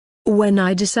When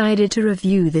I decided to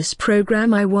review this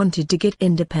program, I wanted to get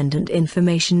independent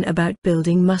information about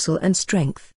building muscle and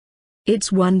strength. It's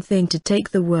one thing to take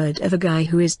the word of a guy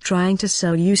who is trying to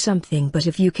sell you something, but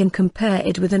if you can compare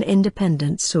it with an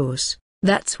independent source,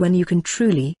 that's when you can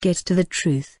truly get to the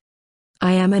truth.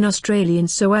 I am an Australian,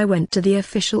 so I went to the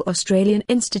official Australian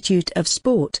Institute of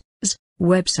Sport's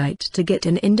website to get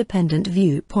an independent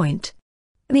viewpoint.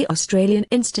 The Australian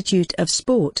Institute of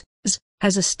Sports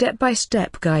has a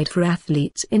step-by-step guide for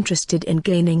athletes interested in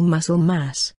gaining muscle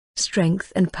mass,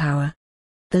 strength and power.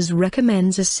 This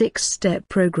recommends a 6-step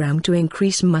program to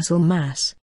increase muscle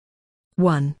mass.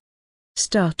 1.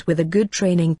 Start with a good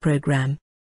training program.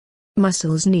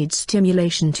 Muscles need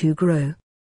stimulation to grow.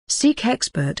 Seek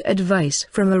expert advice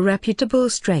from a reputable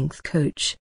strength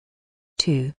coach.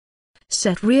 2.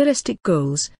 Set realistic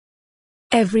goals.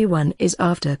 Everyone is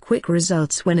after quick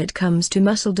results when it comes to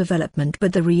muscle development,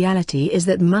 but the reality is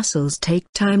that muscles take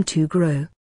time to grow.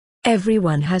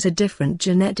 Everyone has a different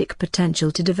genetic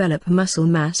potential to develop muscle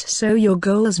mass, so your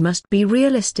goals must be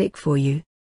realistic for you.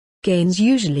 Gains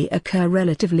usually occur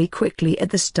relatively quickly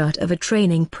at the start of a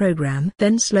training program,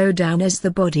 then slow down as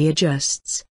the body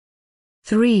adjusts.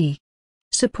 3.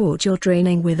 Support your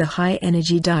training with a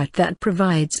high-energy diet that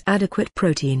provides adequate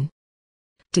protein.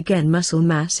 To gain muscle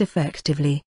mass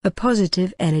effectively, a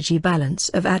positive energy balance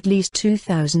of at least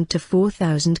 2,000 to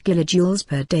 4,000 kilojoules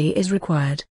per day is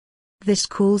required. This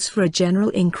calls for a general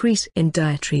increase in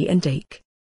dietary intake.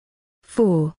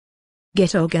 4.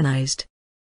 Get organized.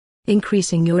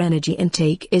 Increasing your energy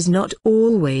intake is not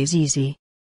always easy.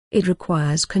 It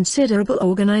requires considerable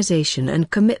organization and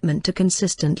commitment to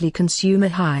consistently consume a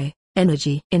high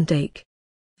energy intake.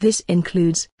 This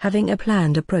includes having a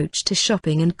planned approach to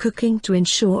shopping and cooking to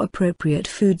ensure appropriate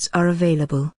foods are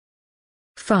available.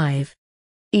 5.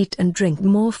 Eat and drink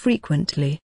more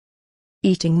frequently.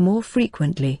 Eating more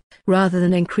frequently, rather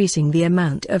than increasing the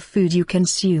amount of food you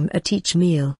consume at each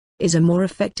meal, is a more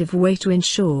effective way to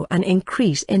ensure an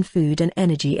increase in food and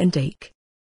energy intake.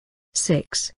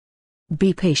 6.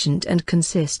 Be patient and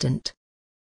consistent.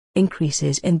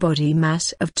 Increases in body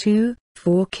mass of 2-4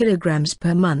 kilograms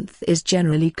per month is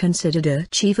generally considered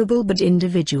achievable, but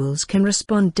individuals can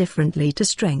respond differently to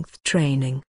strength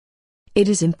training. It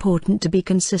is important to be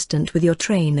consistent with your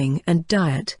training and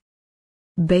diet.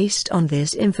 Based on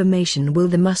this information, will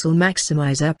the Muscle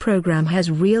Maximiser program has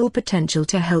real potential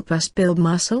to help us build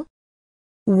muscle?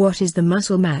 What is the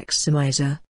Muscle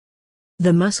Maximiser?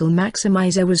 The Muscle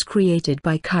Maximiser was created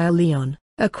by Kyle Leon,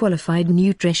 a qualified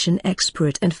nutrition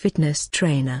expert and fitness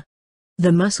trainer.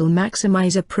 The Muscle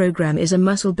Maximiser program is a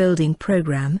muscle building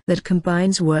program that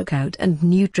combines workout and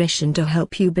nutrition to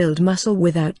help you build muscle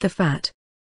without the fat.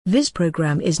 This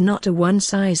program is not a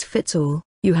one-size-fits-all.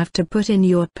 You have to put in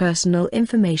your personal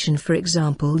information, for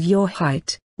example your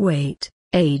height, weight,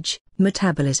 age,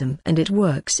 metabolism, and it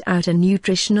works out a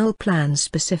nutritional plan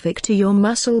specific to your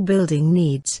muscle building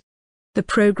needs. The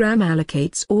program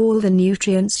allocates all the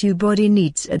nutrients your body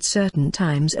needs at certain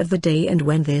times of the day, and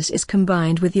when this is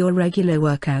combined with your regular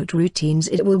workout routines,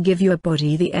 it will give your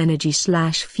body the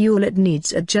energy/fuel it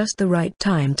needs at just the right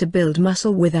time to build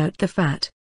muscle without the fat.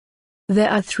 There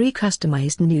are 3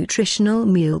 customized nutritional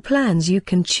meal plans you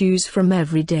can choose from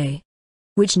every day,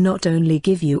 which not only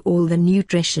give you all the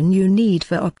nutrition you need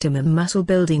for optimum muscle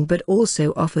building but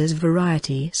also offers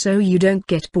variety so you don't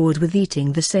get bored with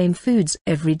eating the same foods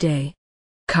every day.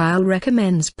 Kyle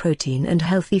recommends protein and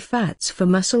healthy fats for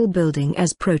muscle building,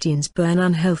 as proteins burn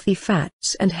unhealthy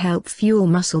fats and help fuel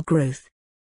muscle growth.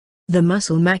 The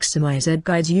Muscle Maximiser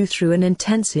guides you through an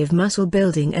intensive muscle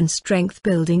building and strength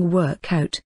building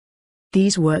workout.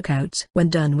 These workouts, when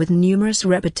done with numerous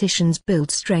repetitions, build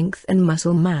strength and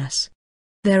muscle mass.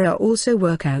 There are also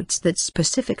workouts that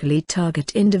specifically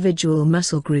target individual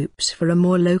muscle groups for a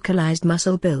more localized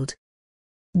muscle build.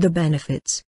 The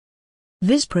benefits.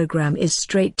 This program is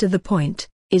straight to the point,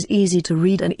 is easy to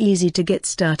read and easy to get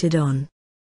started on.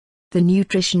 The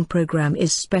nutrition program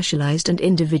is specialized and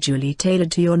individually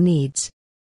tailored to your needs.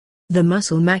 The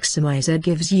Muscle Maximiser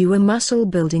gives you a muscle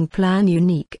building plan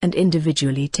unique and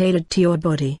individually tailored to your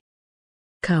body.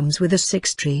 Comes with a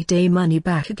 60-day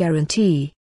money-back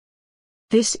guarantee.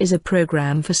 This is a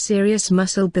program for serious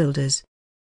muscle builders.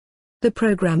 The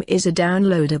program is a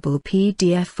downloadable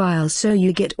PDF file, so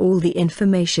you get all the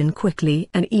information quickly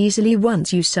and easily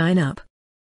once you sign up.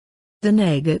 The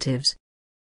negatives.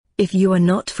 If you are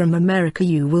not from America,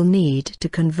 you will need to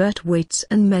convert weights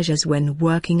and measures when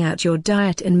working out your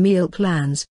diet and meal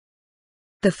plans.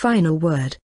 The final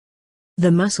word.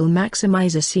 The Muscle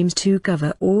Maximiser seems to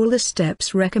cover all the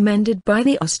steps recommended by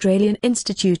the Australian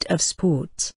Institute of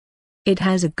Sports. It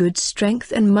has a good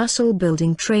strength and muscle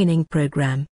building training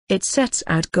program. It sets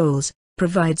out goals,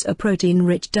 provides a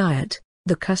protein-rich diet.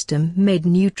 The custom-made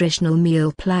nutritional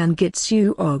meal plan gets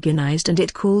you organized, and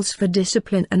it calls for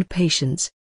discipline and patience.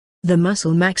 The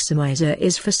Muscle Maximizer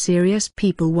is for serious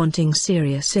people wanting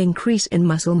serious increase in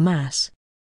muscle mass.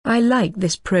 I like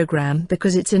this program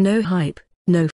because it's a no hype, no